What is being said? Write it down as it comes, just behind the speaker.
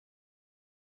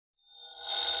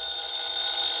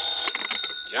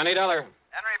Johnny Dollar.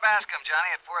 Henry Bascom,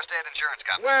 Johnny, at Four State Insurance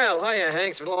Company. Well, hiya,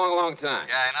 Hank. It's been a long, long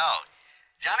time. Yeah, I know.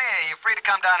 Johnny, are you free to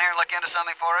come down here and look into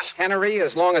something for us? Henry,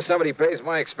 as long as somebody pays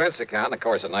my expense account, and of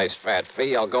course a nice fat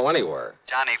fee, I'll go anywhere.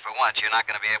 Johnny, for once, you're not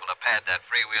going to be able to pad that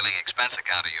freewheeling expense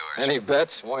account of yours. Any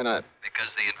bets? Why not?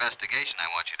 Because the investigation I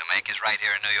want you to make is right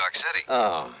here in New York City.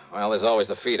 Oh, well, there's always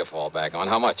the fee to fall back on.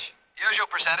 How much? Usual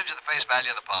percentage of the face value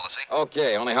of the policy.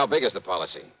 Okay, only how big is the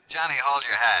policy? Johnny, hold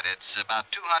your hat. It's about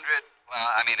 200... Well,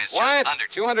 I mean, it's what? just under...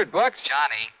 $200?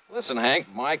 Johnny. Listen, Hank,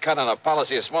 my cut on a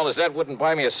policy as small as that wouldn't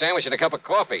buy me a sandwich and a cup of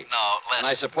coffee. No, listen. And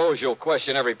I suppose you'll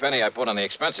question every penny I put on the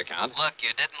expense account. Look,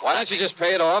 you didn't... Why don't you just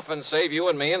pay it off and save you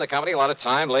and me and the company a lot of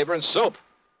time, labor, and soap?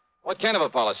 What kind of a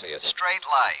policy is it? Straight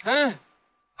life. Huh?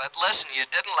 But listen, you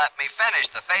didn't let me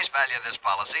finish. The face value of this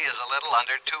policy is a little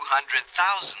under $200,000.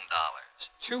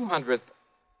 200...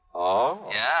 Oh?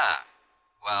 Yeah.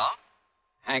 Well?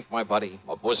 Hank, my buddy,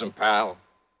 my bosom pal,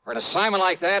 for an assignment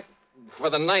like that, for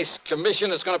the nice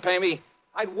commission it's going to pay me,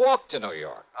 I'd walk to New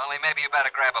York. Only maybe you better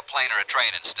grab a plane or a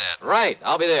train instead. Right.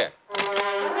 I'll be there.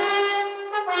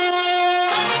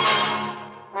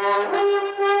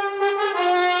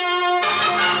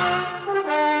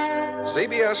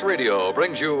 CBS Radio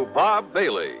brings you Bob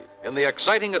Bailey in the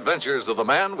exciting adventures of the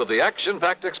man with the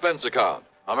action-packed expense account,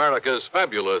 America's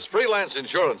fabulous freelance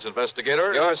insurance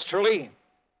investigator. Yours truly,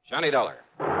 Johnny Dollar.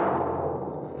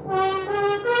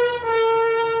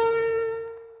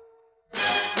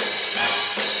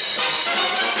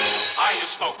 Are you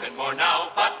smoking more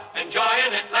now, but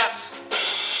enjoying it less?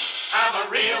 Have a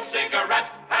real cigarette,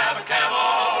 have a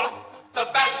Camel. The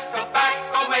best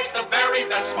tobacco makes the very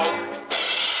best smoke.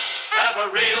 Have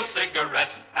a real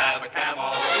cigarette, have a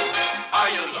Camel. Are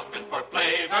you looking for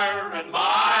flavor and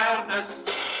mildness?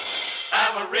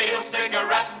 Have a real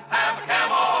cigarette, have a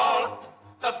Camel.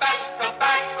 The best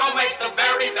tobacco makes the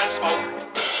very best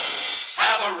smoke.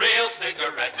 Have a real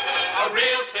cigarette, a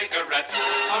real cigarette,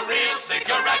 a real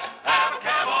cigarette, have a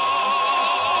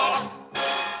Camel.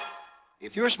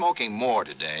 If you're smoking more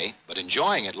today, but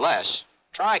enjoying it less,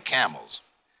 try Camels.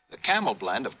 The Camel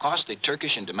blend of costly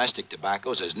Turkish and domestic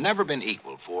tobaccos has never been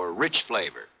equaled for rich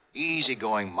flavor,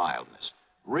 easygoing mildness,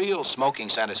 real smoking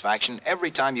satisfaction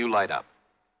every time you light up.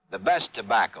 The best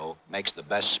tobacco makes the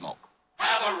best smoke.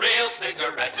 Have a real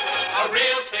cigarette, a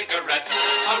real cigarette,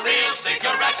 a real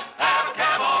cigarette, have a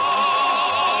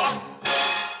Camel.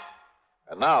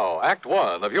 And now, Act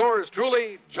One of yours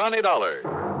truly, Johnny Dollar.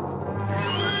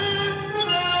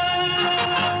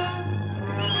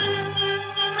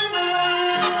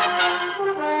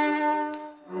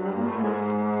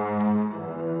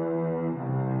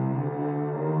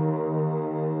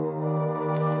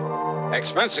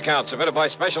 Expense account submitted by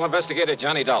Special Investigator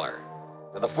Johnny Dollar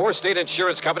to the Four State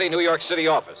Insurance Company, New York City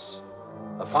office.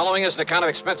 The following is an account of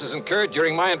expenses incurred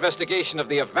during my investigation of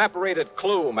the evaporated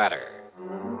clue matter.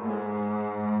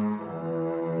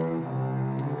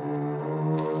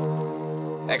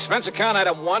 Expense account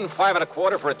item 1,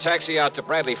 $5.25 for a taxi out to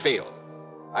Bradley Field.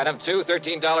 Item 2,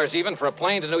 $13 even for a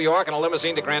plane to New York and a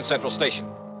limousine to Grand Central Station.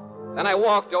 Then I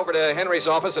walked over to Henry's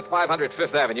office at 500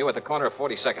 Fifth Avenue at the corner of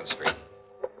 42nd Street.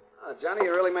 Johnny,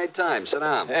 you really made time. Sit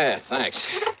down. Yeah, thanks.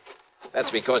 That's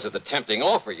because of the tempting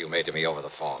offer you made to me over the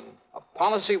phone. A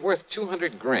policy worth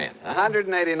 $200,000.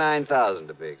 $189,000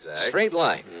 to be exact. Straight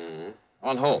line. Mm-hmm.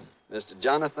 On whom? Mr.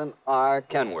 Jonathan R.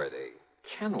 Kenworthy.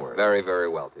 Kenworthy? Very, very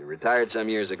wealthy. Retired some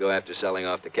years ago after selling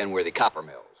off the Kenworthy copper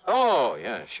mills. Oh,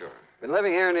 yeah, sure. Been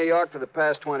living here in New York for the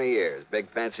past 20 years.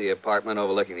 Big fancy apartment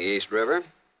overlooking the East River.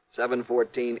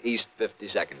 714 East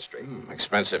 52nd Street.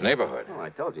 Expensive neighborhood. Oh, I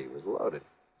told you he was loaded.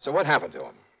 So what happened to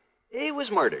him? He was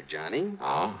murdered, Johnny.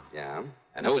 Oh? Yeah.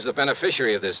 And who's the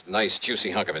beneficiary of this nice,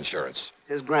 juicy hunk of insurance?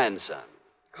 His grandson,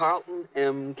 Carlton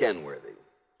M. Kenworthy.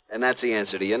 And that's the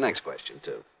answer to your next question,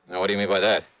 too. Now, what do you mean by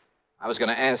that? I was going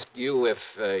to ask you if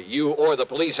you or the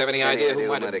police have any idea who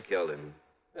might have killed him.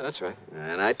 Yeah, that's right.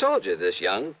 And I told you, this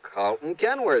young Carlton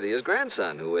Kenworthy, his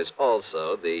grandson, who is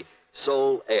also the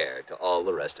sole heir to all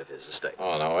the rest of his estate.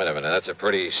 Oh, no, wait a minute. That's a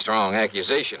pretty strong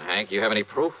accusation, Hank. You have any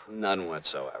proof? None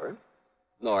whatsoever.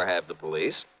 Nor have the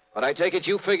police. But I take it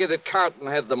you figure that Carlton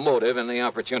had the motive and the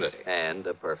opportunity. And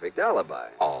a perfect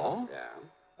alibi. Oh? Yeah.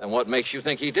 Then what makes you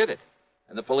think he did it?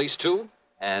 And the police, too?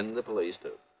 And the police,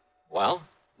 too. Well?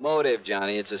 Motive,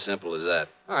 Johnny. It's as simple as that.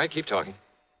 All right, keep talking.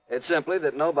 It's simply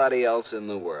that nobody else in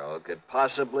the world could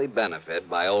possibly benefit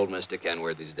by old Mr.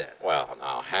 Kenworthy's death. Well,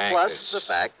 now, Hank... Plus the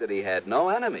fact that he had no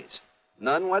enemies.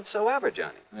 None whatsoever,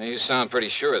 Johnny. You sound pretty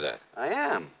sure of that. I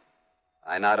am.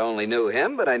 I not only knew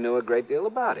him, but I knew a great deal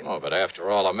about him. Oh, but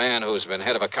after all, a man who's been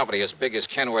head of a company as big as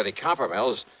Kenworthy Copper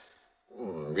Mills,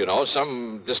 You know,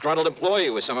 some disgruntled employee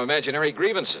with some imaginary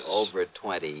grievances. Over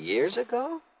 20 years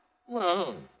ago?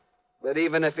 Well, But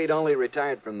even if he'd only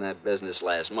retired from that business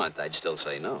last month, I'd still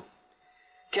say no.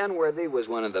 Kenworthy was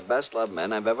one of the best-loved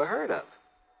men I've ever heard of.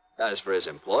 As for his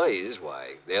employees,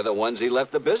 why, they're the ones he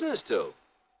left the business to.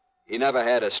 He never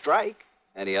had a strike,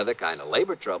 any other kind of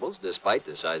labor troubles, despite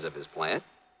the size of his plant,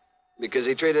 because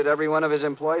he treated every one of his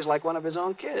employees like one of his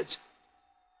own kids.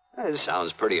 This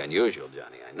sounds pretty unusual,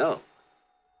 Johnny, I know.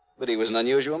 But he was an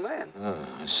unusual man. Oh,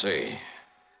 I see.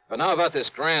 But now about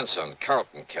this grandson,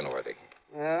 Carlton Kenworthy.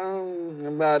 Well,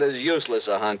 about as useless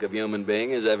a hunk of human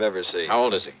being as I've ever seen. How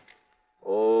old is he?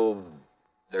 Oh,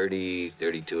 30,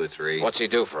 32 or 3. What's he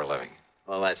do for a living?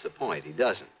 Well, that's the point. He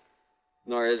doesn't.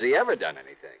 Nor has he ever done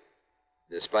anything.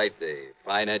 Despite the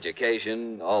fine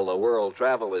education, all the world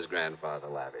travel his grandfather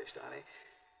lavished on him.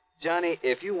 Johnny,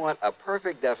 if you want a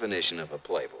perfect definition of a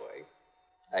playboy,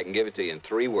 I can give it to you in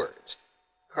 3 words.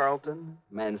 Carlton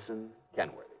Manson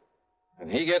Kenworthy.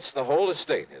 And he gets the whole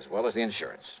estate as well as the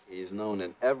insurance. He's known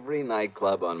in every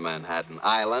nightclub on Manhattan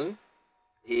Island.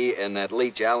 He and that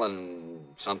leech Allen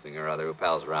something or other who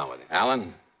pals around with him.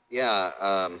 Allen?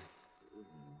 Yeah,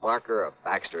 Barker or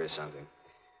Baxter or something.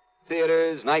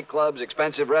 Theaters, nightclubs,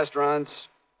 expensive restaurants,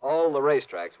 all the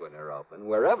racetracks when they're open,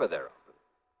 wherever they're open.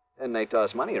 And they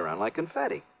toss money around like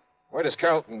confetti. Where does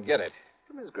Carlton get it?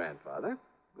 From his grandfather,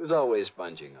 who's always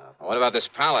sponging off. What about this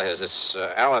pal of his, this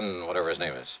Allen, whatever his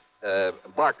name is?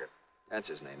 Barker. That's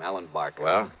his name, Alan Barker.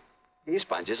 Well? He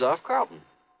sponges off Carlton.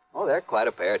 Oh, they're quite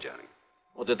a pair, Johnny.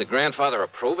 Well, did the grandfather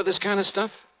approve of this kind of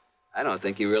stuff? I don't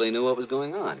think he really knew what was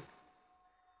going on.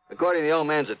 According to the old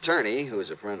man's attorney, who was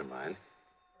a friend of mine,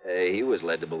 he was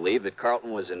led to believe that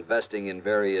Carlton was investing in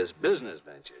various business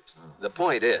ventures. The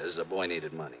point is, the boy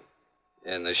needed money.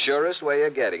 And the surest way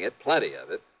of getting it, plenty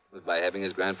of it, was by having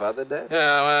his grandfather dead.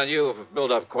 Yeah, well, you've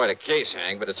built up quite a case,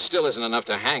 Hank, but it still isn't enough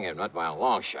to hang him, not by a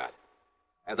long shot.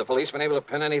 Have the police been able to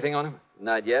pin anything on him?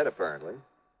 Not yet, apparently.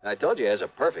 I told you he has a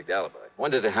perfect alibi.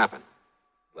 When did it happen?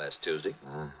 Last Tuesday.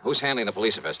 Who's handling the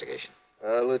police investigation?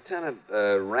 Lieutenant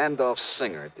Randolph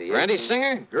Singer at the... Randy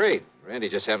Singer? Great. Randy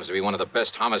just happens to be one of the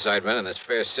best homicide men in this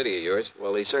fair city of yours.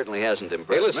 Well, he certainly hasn't Hey,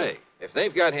 impressed listen, me. if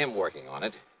they've got him working on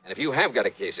it, and if you have got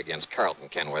a case against Carlton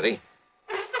Kenworthy,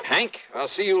 Hank, I'll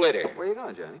see you later. Where are you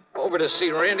going, Johnny? Over to see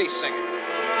Randy Singer.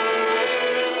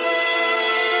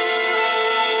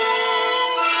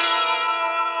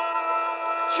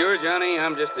 Sure, Johnny,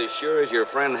 I'm just as sure as your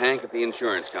friend Hank at the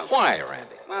insurance company. Why,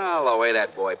 Randy? Well, the way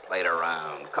that boy played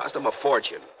around cost him a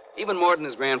fortune. Even more than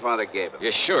his grandfather gave him.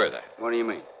 You're sure of that? What do you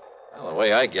mean? Well, the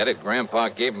way I get it, Grandpa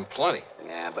gave him plenty.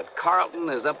 Yeah, but Carlton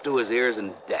is up to his ears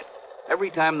in debt. Every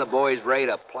time the boys raid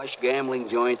a plush gambling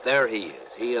joint, there he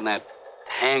is. He and that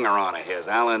hanger-on of his,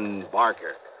 Alan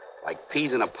Barker. Like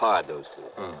peas in a pod, those two.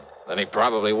 Then he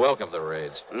probably welcomed the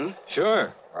raids.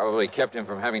 Sure. Probably kept him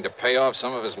from having to pay off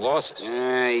some of his losses.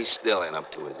 Yeah, he's still in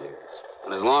up to his ears.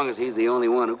 And as long as he's the only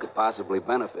one who could possibly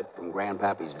benefit from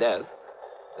Grandpappy's death,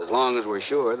 as long as we're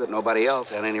sure that nobody else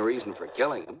had any reason for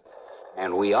killing him,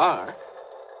 and we are...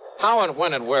 How and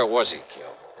when and where was he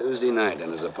killed? Tuesday night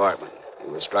in his apartment. He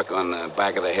was struck on the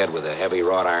back of the head with a heavy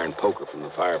wrought iron poker from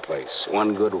the fireplace.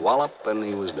 One good wallop, and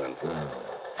he was done for.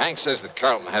 Hank says that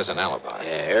Carlton has an alibi. Yeah,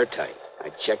 airtight. I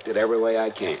checked it every way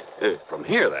I can. From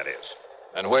here, that is.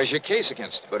 Then where's your case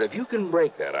against him? But if you can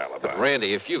break that alibi... But,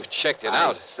 Randy, if you've checked it I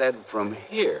out... said from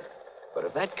here. But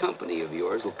if that company of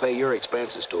yours will pay your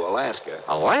expenses to Alaska...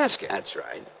 Alaska? That's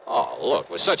right. Oh, look,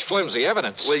 with such flimsy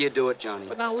evidence... Will you do it, Johnny?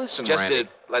 But now listen, Just Randy. to,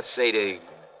 let's say, to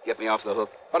get me off the hook.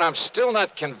 But I'm still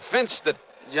not convinced that...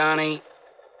 Johnny...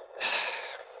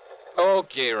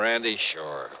 Okay, Randy,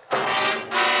 sure.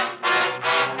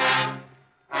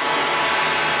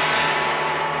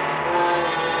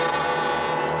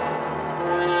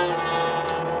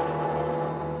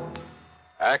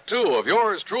 Act 2 of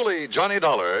yours truly, Johnny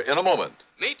Dollar, in a moment.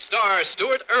 Meet star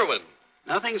Stuart Irwin.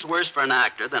 Nothing's worse for an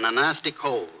actor than a nasty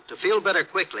cold. To feel better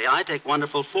quickly, I take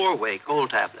wonderful 4-way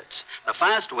cold tablets. The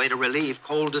fast way to relieve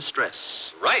cold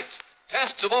distress. Right.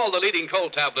 Tests of all the leading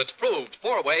cold tablets proved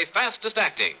 4-way fastest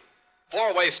acting.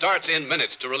 4-way starts in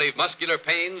minutes to relieve muscular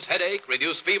pains, headache,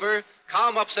 reduce fever,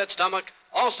 calm upset stomach,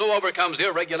 also overcomes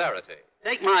irregularity.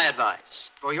 Take my advice.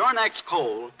 For your next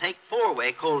cold, take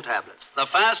 4-way cold tablets. The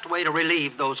fast way to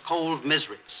relieve those cold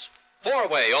miseries.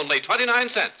 4-way, only 29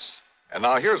 cents. And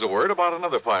now here's a word about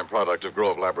another fine product of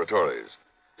Grove Laboratories.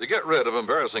 To get rid of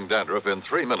embarrassing dandruff in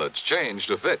 3 minutes, change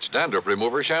to Fitch Dandruff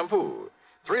Remover Shampoo.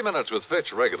 3 minutes with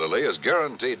Fitch regularly is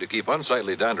guaranteed to keep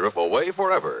unsightly dandruff away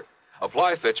forever.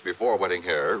 Apply Fitch before wetting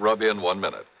hair, rub in 1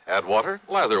 minute. Add water,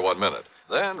 lather 1 minute.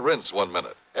 Then rinse 1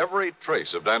 minute. Every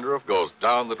trace of dandruff goes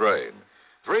down the drain.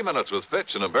 3 minutes with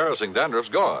Fitch and embarrassing dandruff's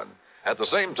gone. At the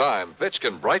same time, Fitch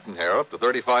can brighten hair up to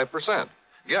 35%.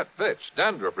 Get Fitch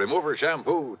Dandruff Remover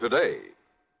Shampoo today.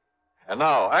 And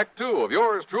now, Act Two of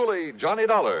yours truly, Johnny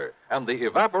Dollar, and the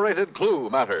Evaporated Clue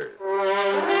Matter.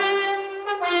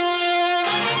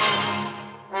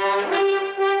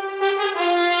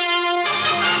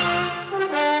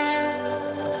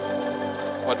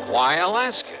 But why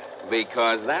Alaska?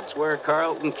 Because that's where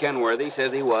Carlton Kenworthy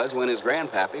says he was when his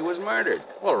grandpappy was murdered.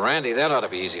 Well, Randy, that ought to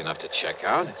be easy enough to check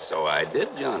out. So I did,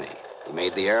 Johnny. He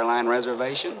made the airline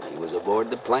reservation. He was aboard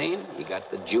the plane. He got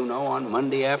the Juneau on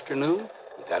Monday afternoon.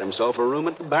 He got himself a room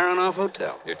at the Baronoff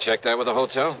Hotel. You checked that with the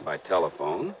hotel? By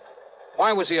telephone.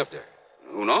 Why was he up there?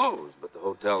 Who knows? But the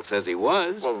hotel says he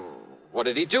was. Well, what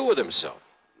did he do with himself?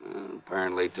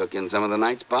 Apparently took in some of the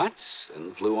night spots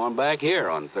and flew on back here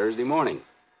on Thursday morning.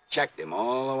 Checked him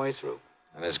all the way through.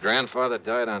 And his grandfather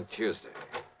died on Tuesday.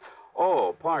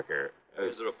 Oh, Parker.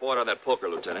 There's the report on that poker,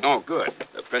 Lieutenant. Oh, good.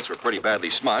 The prints were pretty badly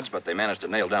smudged, but they managed to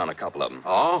nail down a couple of them.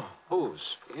 Oh? Whose?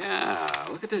 Yeah,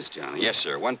 look at this, Johnny. Yes,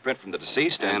 sir. One print from the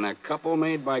deceased And a couple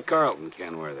made by Carlton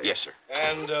Kenworthy. Yes, sir.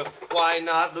 And why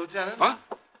not, Lieutenant? What?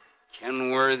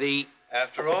 Kenworthy.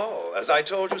 After all, as I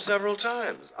told you several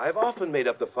times, I've often made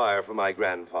up the fire for my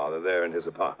grandfather there in his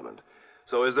apartment.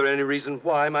 So is there any reason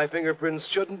why my fingerprints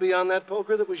shouldn't be on that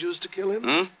poker that was used to kill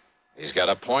him? He's got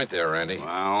a point there, Randy.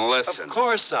 Well, listen. Of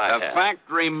course I The have. fact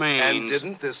remains... And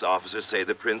didn't this officer say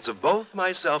the prints of both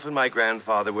myself and my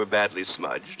grandfather were badly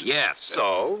smudged? Yes.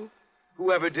 So,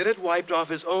 whoever did it wiped off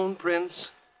his own prints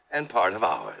and part of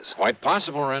ours. Quite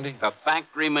possible, Randy. The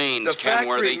fact remains, The fact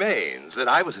Kenworthy... remains that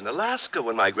I was in Alaska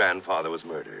when my grandfather was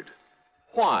murdered.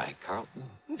 Why, Carlton?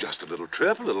 Just a little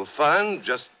trip, a little fun,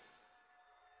 just...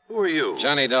 Who are you?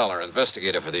 Johnny Dollar,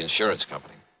 investigator for the insurance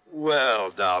company.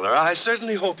 Well, Dollar, I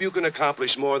certainly hope you can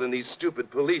accomplish more than these stupid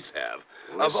police have.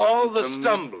 Listen of all the to me.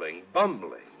 stumbling,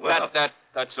 bumbling. Well,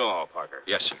 That's all, Parker.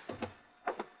 Yes,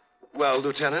 sir. well,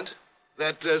 Lieutenant,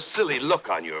 that silly look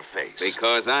on your face.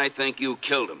 Because I think you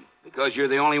killed him. Because you're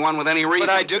the only one with any reason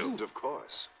But I to. didn't, of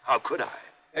course. How could I?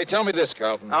 Hey, tell me this,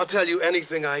 Carlton. I'll tell you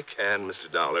anything I can,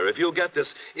 Mr. Dollar, if you'll get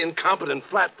this incompetent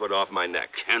flatfoot off my neck.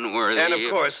 Kenworthy... And, of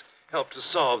course, help to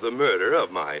solve the murder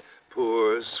of my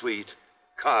poor, sweet,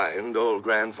 kind old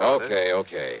grandfather.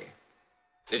 Okay.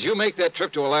 Did you make that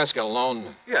trip to Alaska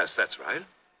alone? Yes, that's right.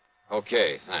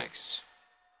 Okay, thanks.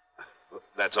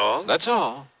 That's all? That's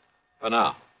all. For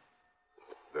now.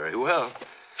 Very well.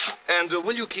 And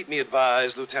will you keep me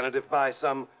advised, Lieutenant, if by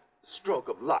some stroke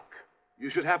of luck you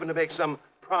should happen to make some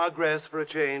progress for a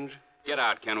change? Get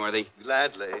out, Kenworthy.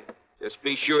 Gladly. Just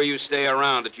be sure you stay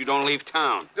around, that you don't leave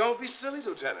town. Don't be silly,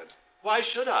 Lieutenant. Why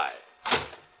should I?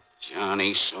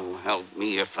 Johnny, so help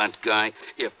me, if that guy...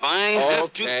 If I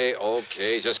have to...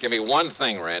 Okay. Just give me one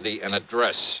thing, Randy, an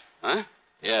address. Huh?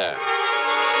 Yeah.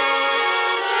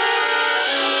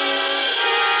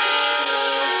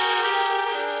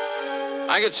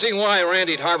 I could see why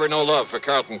Randy'd harbor no love for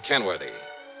Carlton Kenworthy.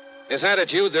 His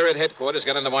attitude there at headquarters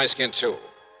got under my skin, too.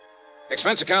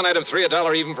 Expense account item 3,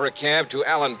 $1 even for a cab to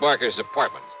Alan Barker's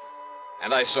apartment.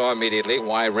 And I saw immediately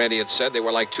why Randy had said they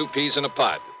were like two peas in a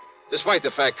pod, despite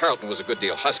the fact Carlton was a good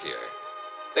deal huskier.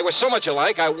 They were so much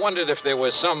alike, I wondered if there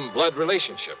was some blood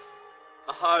relationship.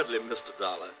 Hardly, Mr.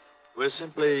 Dollar. We're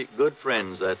simply good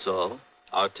friends, that's all.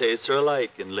 Our tastes are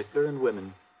alike in liquor and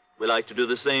women. We like to do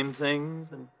the same things,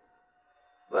 and...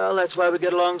 well, that's why we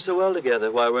get along so well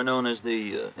together, why we're known as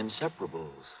the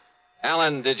inseparables.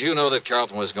 Alan, did you know that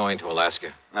Carlton was going to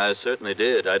Alaska? I certainly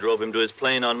did. I drove him to his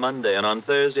plane on Monday, and on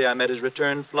Thursday I met his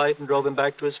return flight and drove him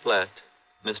back to his flat.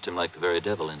 Missed him like the very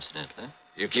devil, incidentally.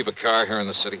 You keep a car here in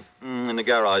the city? In the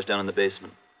garage down in the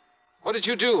basement. What did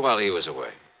you do while he was away?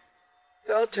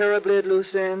 Felt terribly at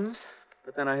loose ends,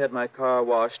 but then I had my car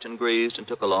washed and greased and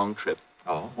took a long trip.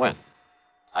 Oh, when?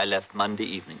 I left Monday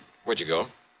evening. Where'd you go?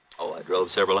 Oh, I drove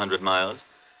several hundred miles.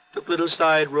 Took little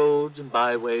side roads and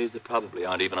byways that probably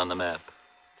aren't even on the map.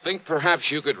 Think perhaps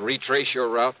you could retrace your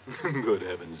route? Good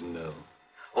heavens, no.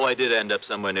 Oh, I did end up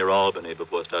somewhere near Albany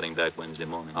before starting back Wednesday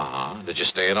morning. Uh-huh. Did you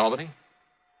stay in Albany?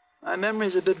 My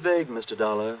memory's a bit vague, Mr.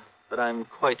 Dollar, but I'm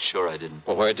quite sure I didn't.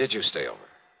 Well, where did you stay over?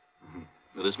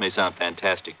 Well, this may sound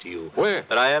fantastic to you. Where?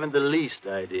 But I haven't the least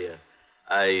idea.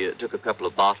 I took a couple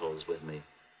of bottles with me.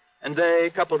 And they,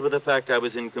 coupled with the fact I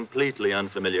was in completely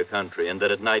unfamiliar country and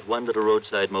that at night one little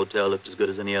roadside motel looked as good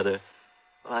as any other,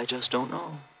 well, I just don't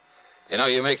know. You know,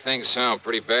 you make things sound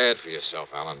pretty bad for yourself,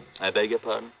 Alan. I beg your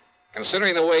pardon?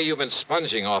 Considering the way you've been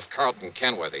sponging off Carlton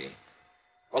Kenworthy,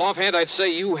 Well, offhand, I'd say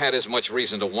you had as much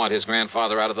reason to want his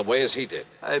grandfather out of the way as he did.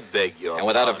 I beg your And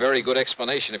without a pardon. very good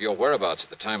explanation of your whereabouts at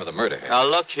the time of the murder. Now,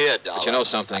 look here, Dollar. But you know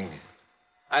something?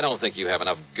 I don't think you have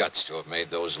enough guts to have made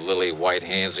those lily white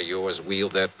hands of yours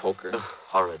wield that poker.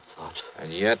 Horrid thought.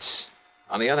 And yet,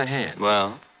 on the other hand...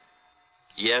 Well,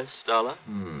 yes, Dollar?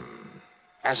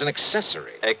 As an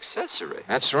accessory. Accessory?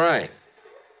 That's right.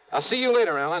 I'll see you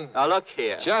later, Alan. Now, look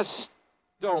here. Just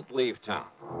don't leave town.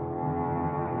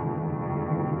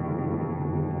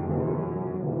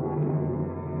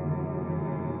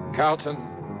 Carlton?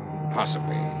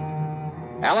 Possibly.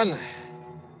 Alan?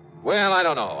 Well, I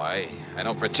don't know. I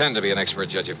don't pretend to be an expert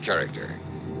judge of character.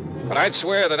 But I'd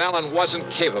swear that Alan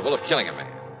wasn't capable of killing a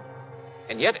man.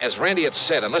 And yet, as Randy had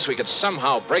said, unless we could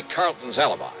somehow break Carlton's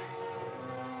alibi.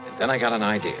 And then I got an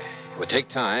idea. It would take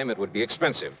time. It would be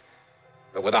expensive.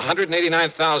 But with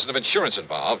 $189,000 of insurance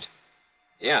involved,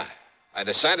 yeah, I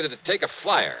decided to take a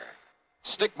flyer.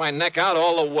 Stick my neck out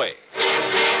all the way.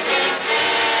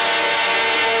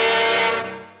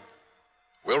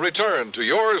 We'll return to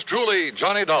yours truly,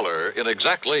 Johnny Dollar, in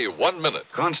exactly 1 minute.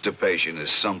 Constipation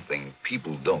is something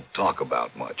people don't talk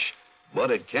about much,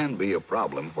 but it can be a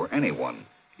problem for anyone,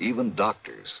 even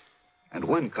doctors. And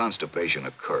when constipation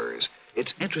occurs,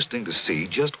 it's interesting to see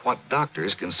just what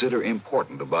doctors consider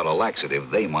important about a laxative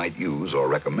they might use or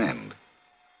recommend.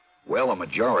 Well, a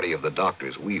majority of the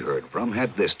doctors we heard from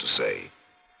had this to say.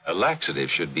 A laxative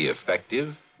should be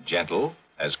effective, gentle,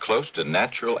 as close to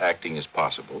natural acting as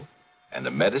possible, and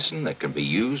a medicine that can be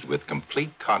used with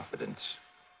complete confidence.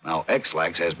 Now,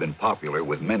 X-Lax has been popular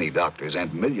with many doctors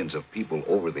and millions of people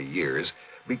over the years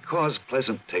because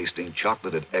pleasant-tasting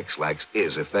chocolated X-Lax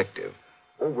is effective.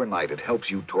 Overnight, it helps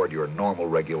you toward your normal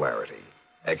regularity.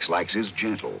 X-Lax is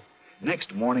gentle.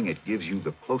 Next morning, it gives you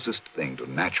the closest thing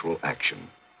to natural action.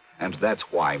 And that's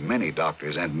why many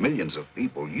doctors and millions of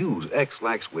people use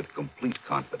X-Lax with complete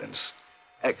confidence.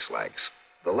 X-Lax,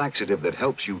 the laxative that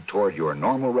helps you toward your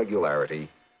normal regularity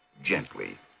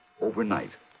gently,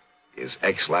 overnight. Is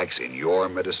X-Lax in your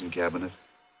medicine cabinet?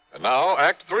 And now,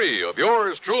 Act 3 of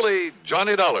yours truly,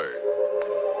 Johnny Dollar.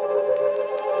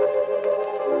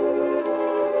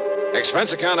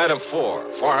 Expense account item 4,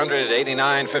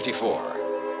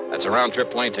 $489.54. That's a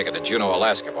round-trip plane ticket to Juneau,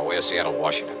 Alaska, by way of Seattle,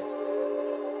 Washington.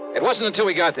 It wasn't until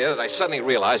we got there that I suddenly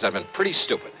realized I'd been pretty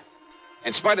stupid.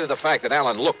 In spite of the fact that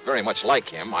Alan looked very much like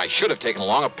him, I should have taken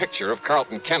along a picture of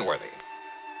Carlton Kenworthy.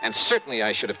 And certainly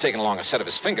I should have taken along a set of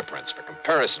his fingerprints for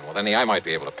comparison with any I might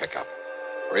be able to pick up.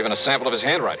 Or even a sample of his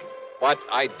handwriting. But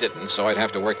I didn't, so I'd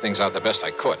have to work things out the best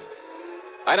I could.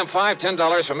 Item 5,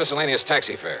 $10 for miscellaneous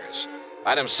taxi fares.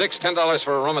 Item 6, $10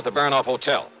 for a room at the Baranoff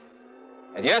Hotel.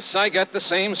 And yes, I got the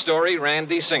same story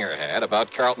Randy Singer had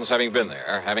about Carlton's having been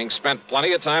there, having spent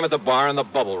plenty of time at the bar and the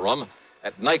bubble room,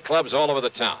 at nightclubs all over the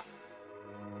town.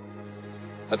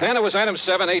 But then it was item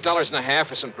 7, $8.50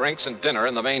 for some drinks and dinner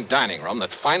in the main dining room that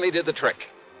finally did the trick.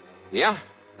 Yeah,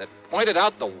 that pointed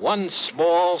out the one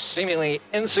small, seemingly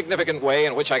insignificant way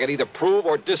in which I could either prove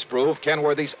or disprove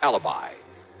Kenworthy's alibi.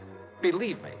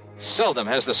 Believe me, seldom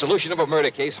has the solution of a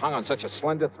murder case hung on such a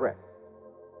slender thread.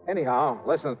 Anyhow,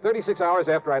 less than 36 hours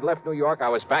after I'd left New York, I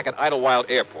was back at Idlewild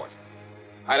Airport.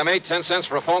 Item 8, 10 cents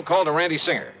for a phone call to Randy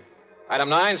Singer. Item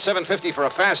 9, $7.50 for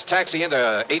a fast taxi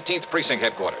into 18th Precinct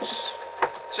headquarters.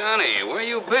 Johnny, where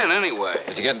you been anyway?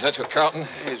 Did you get in touch with Carlton?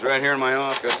 He's right here in my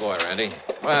office. Good boy, Randy.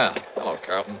 Well, hello,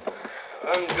 Carlton.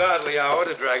 Ungodly hour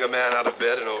to drag a man out of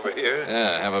bed and over here.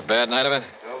 Yeah, have a bad night of it?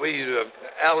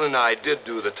 Alan and I did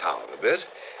do the town a bit.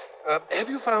 Have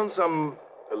you found some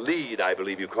lead, I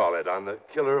believe you call it, on the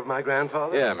killer of my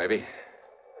grandfather? Yeah, maybe.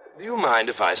 Do you mind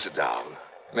if I sit down?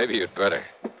 Maybe you'd better.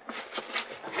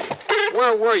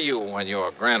 Where were you when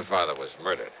your grandfather was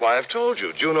murdered? Why, I've told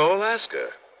you, Juneau, Alaska.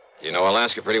 You know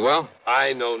Alaska pretty well?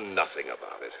 I know nothing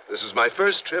about it. This is my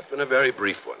first trip and a very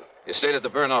brief one. You stayed at the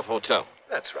Baranoff Hotel?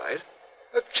 That's right.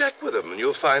 Check with them, and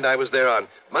you'll find I was there on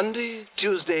Monday,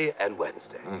 Tuesday, and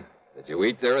Wednesday. Did you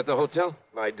eat there at the hotel?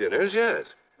 My dinners, yes.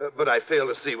 But I fail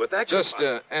to see what that could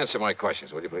Just answer my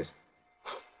questions, would you, please?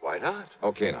 Why not?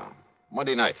 Okay, now.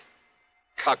 Monday night.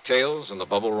 Cocktails in the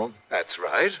bubble room? That's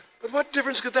right. But what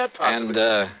difference could that possibly...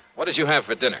 And what did you have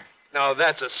for dinner? Now,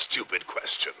 that's a stupid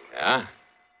question. Yeah?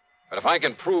 But if I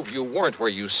can prove you weren't where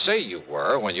you say you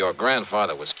were when your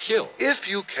grandfather was killed... If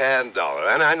you can, Dollar,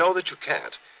 and I know that you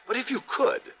can't, but if you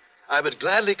could, I would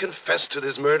gladly confess to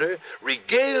this murder,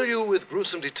 regale you with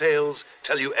gruesome details,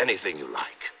 tell you anything you like.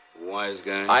 Wise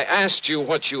guy. I asked you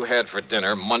what you had for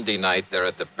dinner Monday night there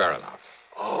at the Baranoff.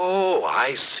 Oh,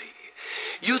 I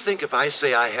see. You think if I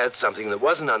say I had something that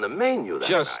wasn't on the menu that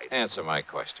Just night... answer my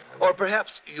question. Or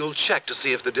perhaps you'll check to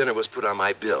see if the dinner was put on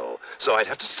my bill, so I'd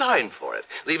have to sign for it,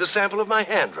 leave a sample of my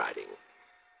handwriting.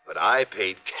 But I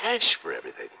paid cash for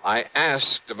everything. I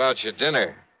asked about your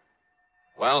dinner.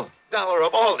 Well? Dollar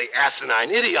of all the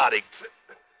asinine, idiotic...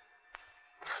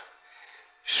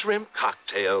 Shrimp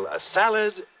cocktail, a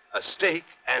salad, a steak,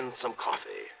 and some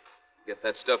coffee. Get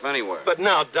that stuff anywhere. But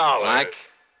now, Dollar... Mike?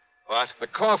 What? The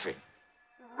coffee.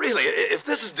 Really, if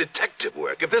this is detective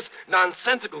work, if this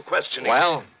nonsensical questioning...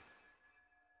 Well?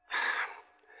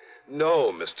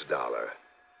 No, Mr. Dollar.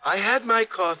 I had my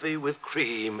coffee with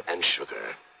cream and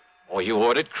sugar. Oh, you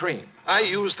ordered cream. I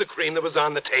used the cream that was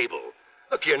on the table.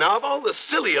 Look here, now, of all the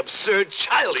silly, absurd,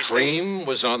 childish Cream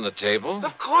was on the table?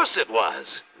 Of course it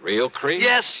was. Real cream?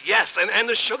 Yes, and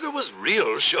the sugar was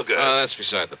real sugar. That's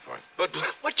beside the point. But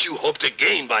what you hope to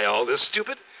gain by all this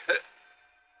stupid...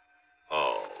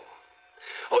 Oh,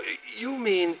 you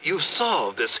mean you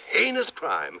solved this heinous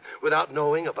crime without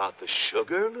knowing about the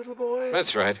sugar, little boy?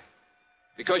 That's right.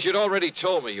 Because you'd already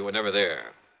told me you were never there.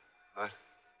 What?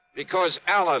 Because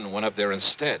Alan went up there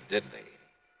instead, didn't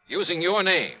he? Using your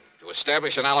name to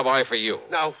establish an alibi for you.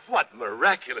 Now, what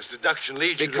miraculous deduction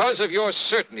leads you to... Because of your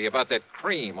certainty about that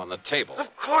cream on the table. Of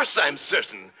course I'm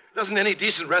certain. Doesn't any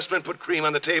decent restaurant put cream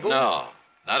on the table? No,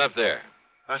 not up there.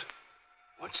 What?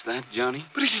 What's that, Johnny?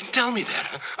 But he didn't tell me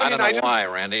that. I don't know why,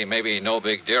 Randy. Maybe no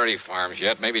big dairy farms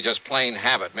yet. Maybe just plain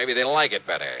habit. Maybe they like it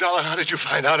better. Dollar, how did you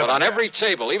find out But about on that? every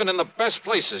table, even in the best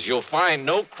places, you'll find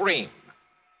no cream.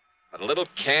 But a little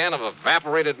can of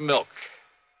evaporated milk.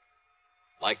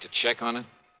 Like to check on it?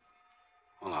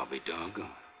 Well, I'll be doggone.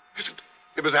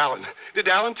 It was Alan. Did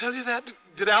Alan tell you that?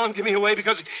 Did Alan give me away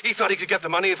because he thought he could get the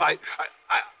money if I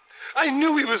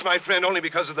knew he was my friend only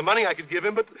because of the money I could give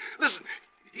him, but listen,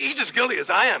 he's as guilty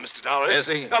as I am, Mr. Dollar. Is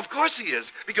he? Of course he is,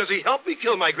 because he helped me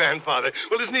kill my grandfather.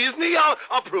 Well, isn't he?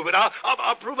 I'll prove it.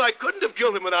 I'll prove I couldn't have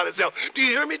killed him without his help. Do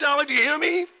you hear me, Dollar? Do you hear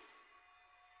me?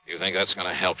 You think that's going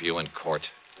to help you in court?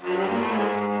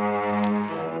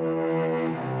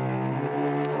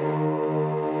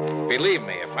 Believe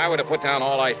me, if I were to put down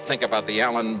all I think about the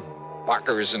Allen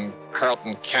Barkers and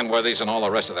Carlton Kenworthys and all the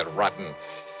rest of that rotten...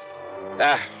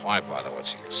 why bother?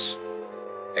 What's the use?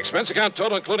 Expense account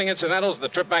total, including incidentals, the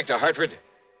trip back to Hartford,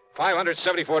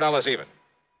 $574 even.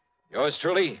 Yours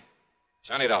truly,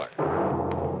 Johnny Dollar.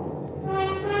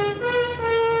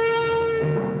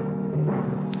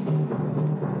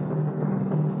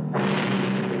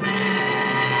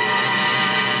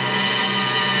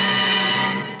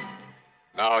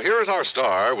 Now, here's our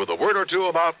star with a word or two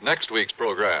about next week's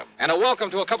program. And a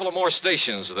welcome to a couple of more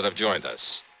stations that have joined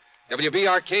us.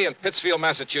 WBRK in Pittsfield,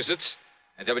 Massachusetts,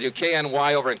 and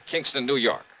WKNY over in Kingston, New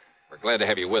York. We're glad to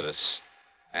have you with us.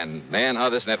 And, man,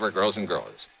 how this network grows and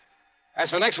grows.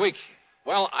 As for next week,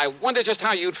 well, I wonder just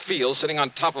how you'd feel sitting on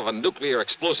top of a nuclear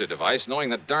explosive device, knowing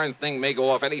the darn thing may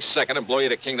go off any second and blow you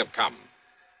to kingdom come.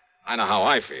 I know how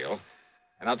I feel.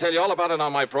 And I'll tell you all about it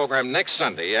on my program next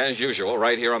Sunday, as usual,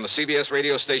 right here on the CBS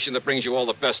radio station that brings you all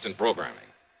the best in programming.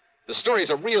 The story's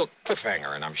a real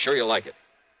cliffhanger, and I'm sure you'll like it.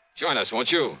 Join us,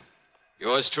 won't you?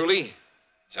 Yours truly,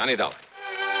 Johnny Dollar.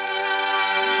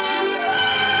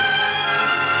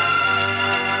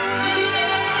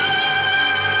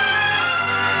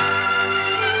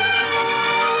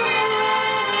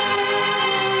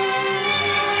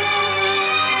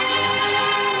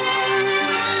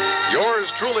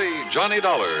 Yours truly, Johnny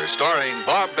Dollar, starring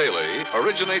Bob Bailey,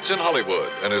 originates in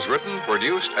Hollywood and is written,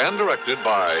 produced, and directed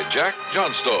by Jack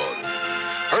Johnstone.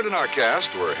 Heard in our cast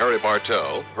were Harry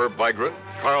Bartell, Herb Vigran,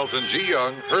 Carlton G.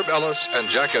 Young, Herb Ellis, and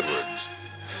Jack Edwards.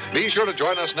 Be sure to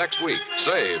join us next week,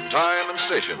 same time and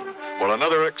station, for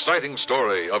another exciting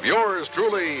story of yours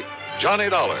truly, Johnny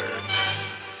Dollar.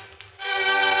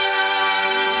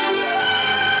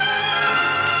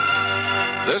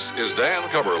 This is Dan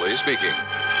Cubberly speaking.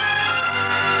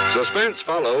 Suspense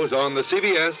follows on the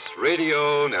CBS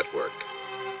Radio Network.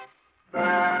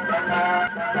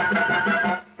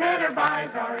 Better buys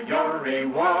are your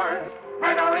reward.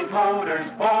 Red Orange Motors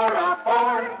for a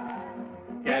Ford.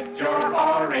 Get your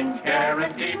orange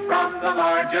guarantee from the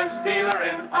largest dealer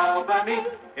in Albany.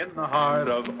 In the heart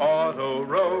of Auto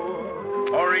Row,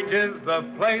 Orange is the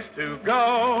place to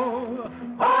go.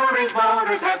 Orange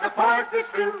Motors has the parts that's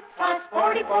true, plus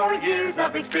 44 years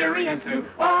of experience too.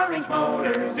 Orange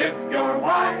Motors, if you're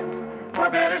wise, for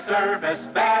better service,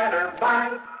 better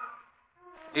buy.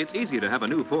 It's easy to have a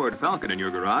new Ford Falcon in your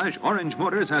garage. Orange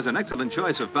Motors has an excellent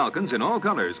choice of Falcons in all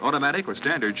colors, automatic or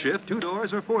standard shift,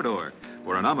 2-doors or 4-door.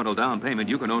 For a nominal down payment,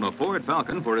 you can own a Ford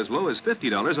Falcon for as low as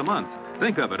 $50 a month.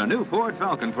 Think of it, a new Ford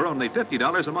Falcon for only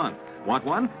 $50 a month. Want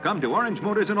one? Come to Orange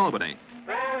Motors in Albany.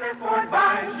 Better Ford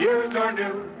buys, used or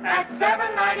new, at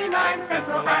 $7.99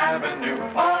 Central Avenue.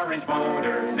 Orange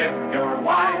Motors, if you're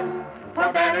wise,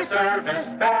 for better service,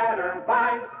 better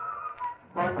buys.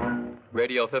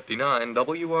 Radio 59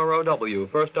 WROW,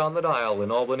 first on the dial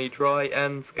in Albany, Troy,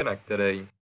 and Schenectady.